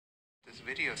This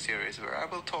video series where I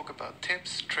will talk about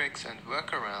tips, tricks and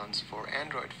workarounds for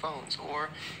Android phones, or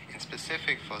in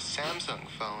specific for Samsung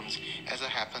phones, as I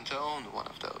happen to own one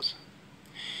of those.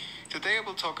 Today I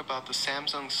will talk about the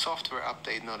Samsung software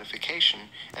update notification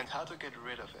and how to get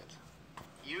rid of it.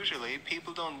 Usually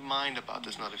people don't mind about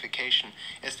this notification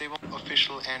as they want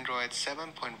official Android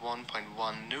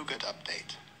 7.1.1 Nougat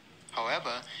update.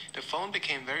 However, the phone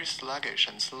became very sluggish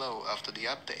and slow after the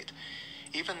update.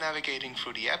 Even navigating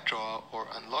through the app drawer or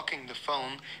unlocking the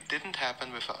phone didn't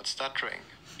happen without stuttering.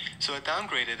 So I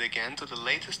downgraded again to the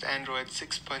latest Android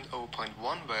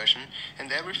 6.0.1 version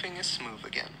and everything is smooth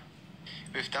again.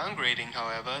 With downgrading,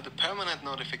 however, the permanent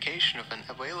notification of an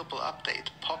available update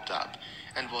popped up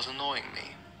and was annoying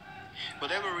me.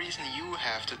 Whatever reason you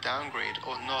have to downgrade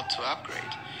or not to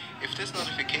upgrade, if this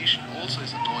notification also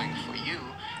is annoying for you,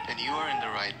 then you are in the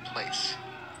right place.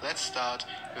 Let's start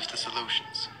with the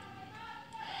solutions.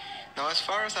 Now, as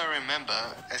far as I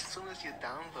remember, as soon as you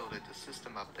downloaded the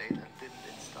system update and didn't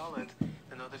install it,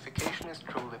 the notification is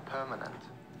truly permanent.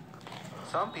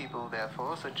 Some people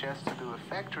therefore suggest to do a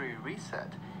factory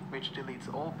reset, which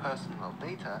deletes all personal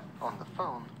data on the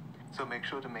phone, so make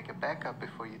sure to make a backup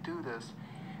before you do this,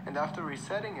 and after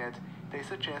resetting it, they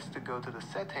suggest to go to the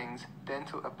settings, then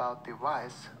to About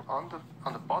Device on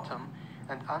the bottom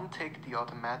and untick the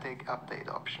automatic update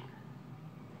option.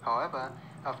 However,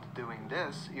 after doing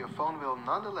this, your phone will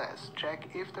nonetheless check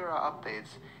if there are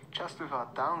updates just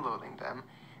without downloading them,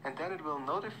 and then it will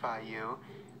notify you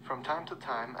from time to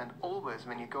time, and always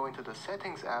when you go into the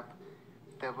Settings app,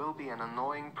 there will be an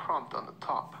annoying prompt on the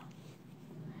top.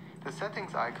 The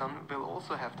Settings icon will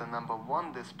also have the number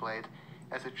 1 displayed,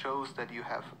 as it shows that you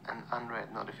have an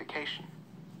unread notification.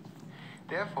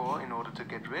 Therefore, in order to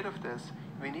get rid of this,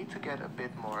 we need to get a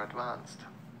bit more advanced.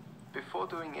 Before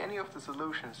doing any of the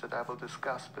solutions that I will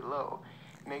discuss below,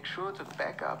 make sure to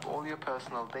back up all your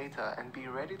personal data and be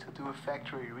ready to do a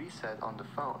factory reset on the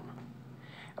phone.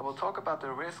 I will talk about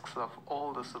the risks of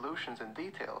all the solutions in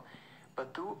detail,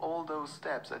 but do all those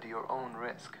steps at your own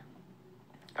risk.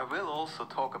 I will also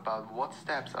talk about what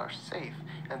steps are safe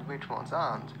and which ones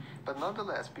aren't, but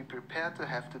nonetheless be prepared to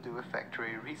have to do a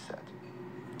factory reset.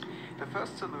 The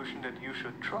first solution that you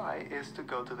should try is to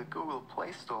go to the Google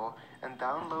Play Store and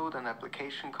download an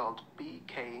application called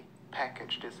BK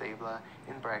Package Disabler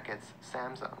in brackets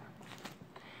Samsung.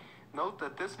 Note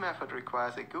that this method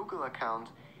requires a Google account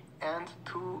and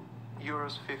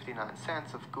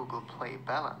 €2.59 of Google Play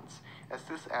balance, as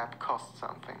this app costs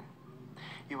something.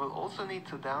 You will also need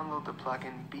to download the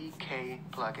plugin BK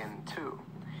Plugin 2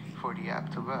 for the app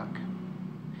to work.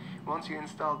 Once you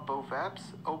installed both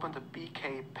apps, open the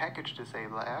BK Package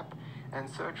Disabler app and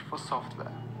search for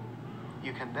software.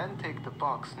 You can then take the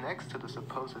box next to the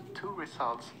supposed 2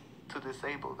 results to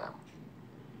disable them.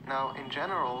 Now, in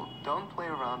general, don't play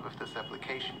around with this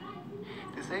application.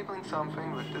 Disabling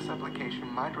something with this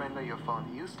application might render your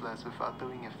phone useless without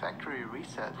doing a factory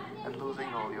reset and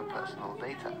losing all your personal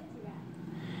data.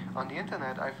 On the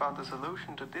internet, I found a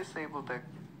solution to disable the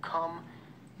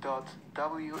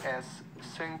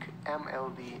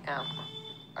com.ws.sync.mldm.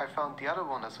 I found the other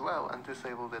one as well and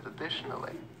disabled it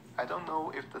additionally. I don't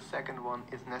know if the second one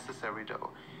is necessary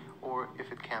though, or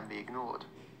if it can be ignored.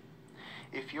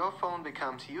 If your phone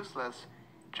becomes useless,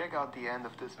 check out the end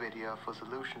of this video for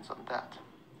solutions on that.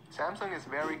 Samsung is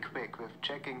very quick with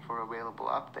checking for available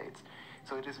updates,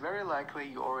 so it is very likely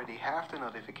you already have the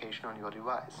notification on your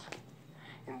device.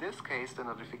 In this case, the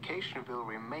notification will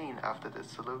remain after this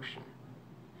solution.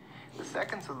 The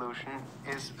second solution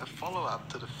is a follow-up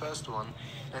to the first one,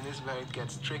 and is where it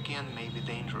gets tricky and maybe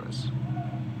dangerous.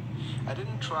 I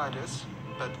didn't try this,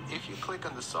 but if you click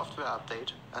on the software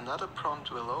update, another prompt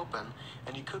will open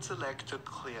and you could select to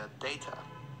clear data.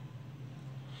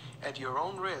 At your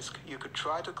own risk, you could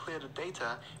try to clear the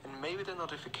data and maybe the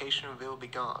notification will be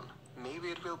gone. Maybe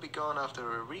it will be gone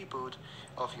after a reboot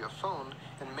of your phone,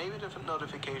 and maybe the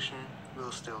notification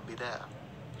will still be there.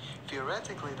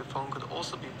 Theoretically, the phone could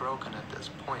also be broken at this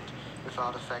point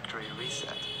without a factory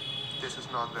reset. This is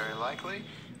not very likely,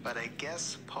 but I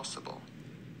guess possible.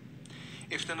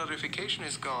 If the notification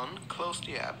is gone, close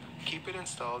the app, keep it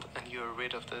installed, and you are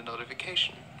rid of the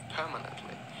notification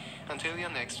permanently until your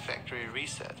next factory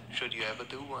reset, should you ever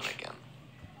do one again.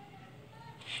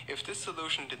 If this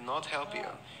solution did not help you,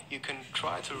 you can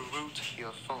try to root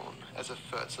your phone as a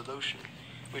third solution,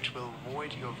 which will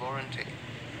void your warranty,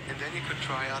 and then you could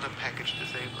try other package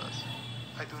disablers.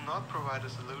 I do not provide a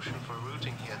solution for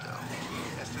rooting here though,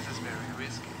 as this is very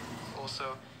risky.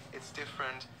 Also, it's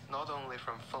different not only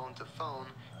from phone to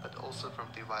phone, but also from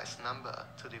device number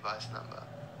to device number.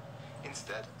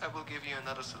 Instead, I will give you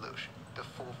another solution, the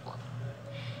fourth one.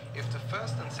 If the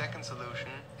first and second solution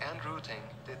and routing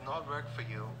did not work for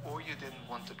you, or you didn't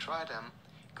want to try them,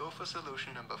 go for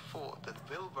solution number 4 that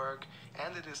will work,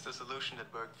 and it is the solution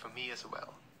that worked for me as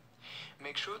well.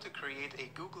 Make sure to create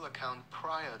a Google account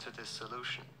prior to this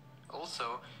solution.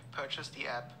 Also, purchase the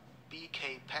app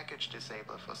BK Package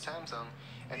Disabler for Samsung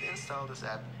and install this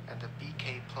app and the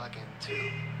BK plugin too.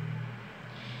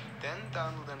 Then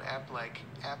download an app like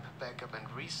App Backup and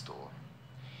Restore.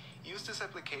 Use this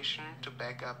application to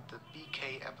back up the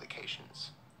BK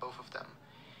applications, both of them,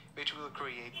 which will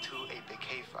create 2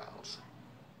 APK files.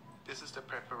 This is the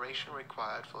preparation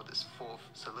required for this 4th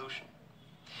solution.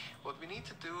 What we need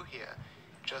to do here,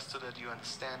 just so that you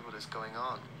understand what is going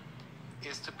on,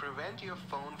 is to prevent your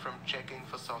phone from checking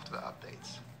for software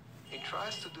updates. It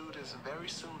tries to do this very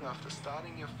soon after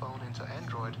starting your phone into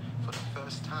Android for the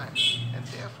first time, and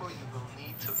therefore you will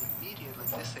need to immediately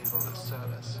disable the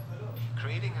service.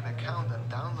 Creating an account and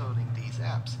downloading these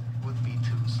apps would be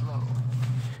too slow.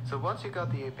 So once you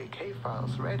got the APK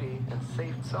files ready and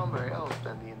saved somewhere else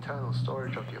than the internal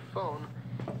storage of your phone,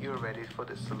 you're ready for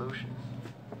this solution.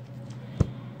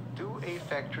 Do a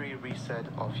factory reset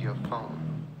of your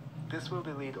phone. This will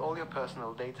delete all your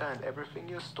personal data and everything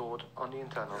you stored on the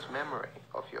internal memory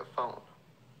of your phone.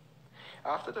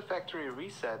 After the factory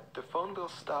reset, the phone will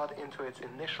start into its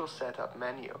initial setup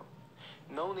menu.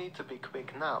 No need to be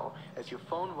quick now, as your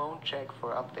phone won't check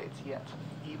for updates yet,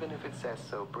 even if it says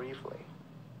so briefly.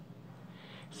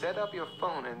 Set up your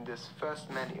phone in this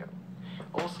first menu.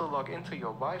 Also log into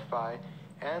your Wi-Fi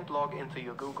and log into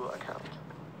your Google account.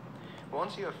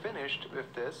 Once you are finished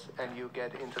with this and you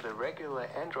get into the regular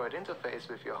Android interface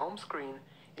with your home screen,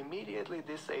 immediately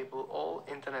disable all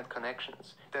internet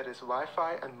connections, that is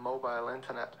Wi-Fi and mobile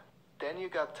internet. Then you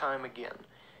got time again,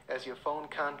 as your phone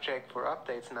can't check for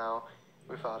updates now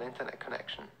without internet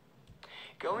connection.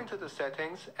 Go into the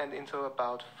settings and into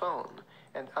About Phone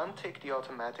and untick the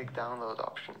automatic download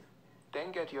option.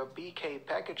 Then get your BK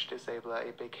Package Disabler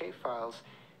APK files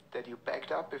that you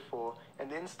backed up before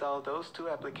and install those 2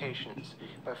 applications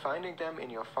by finding them in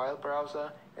your file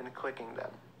browser and clicking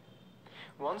them.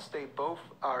 Once they both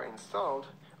are installed,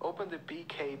 open the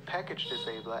BK Package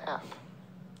Disabler app.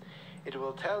 It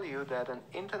will tell you that an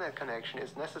internet connection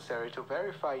is necessary to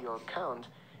verify your account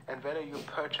and whether you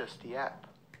purchased the app.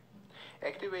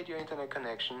 Activate your internet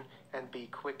connection and be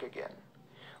quick again.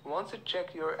 Once it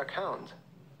checks your account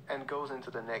and goes into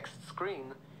the next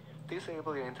screen,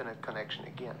 disable your internet connection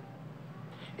again.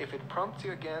 If it prompts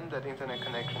you again that internet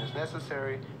connection is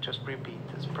necessary, just repeat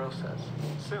this process.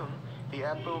 Soon, the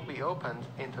app will be opened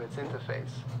into its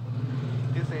interface.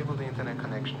 Disable the internet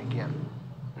connection again.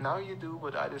 Now you do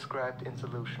what I described in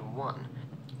solution 1.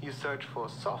 You search for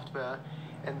software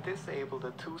and disable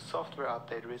the 2 software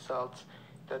update results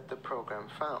that the program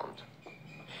found.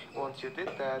 Once you did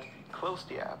that, close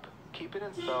the app, keep it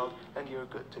installed, and you're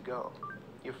good to go.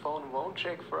 Your phone won't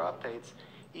check for updates.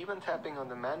 Even tapping on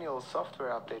the manual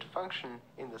software update function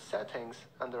in the settings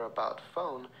under About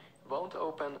Phone won't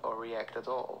open or react at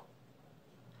all.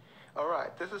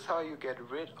 Alright, this is how you get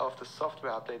rid of the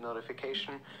software update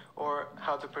notification, or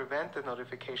how to prevent the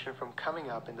notification from coming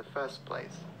up in the first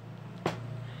place.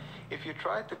 If you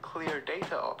tried the clear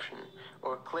data option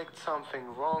or clicked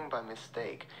something wrong by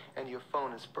mistake and your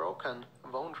phone is broken,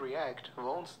 won't react,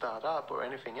 won't start up or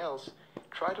anything else,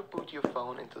 try to boot your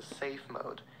phone into safe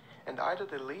mode and either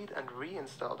delete and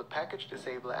reinstall the Package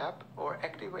Disabler app or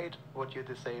activate what you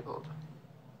disabled.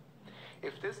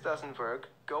 If this doesn't work,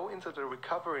 go into the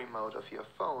recovery mode of your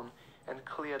phone and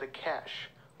clear the cache,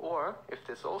 or if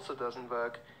this also doesn't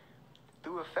work,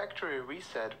 do a factory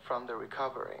reset from the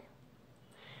recovery.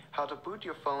 How to boot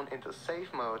your phone into safe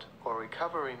mode or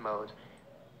recovery mode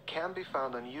can be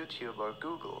found on YouTube or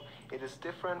Google. It is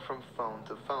different from phone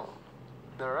to phone.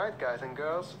 Alright guys and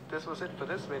girls, this was it for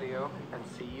this video, and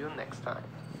see you next time.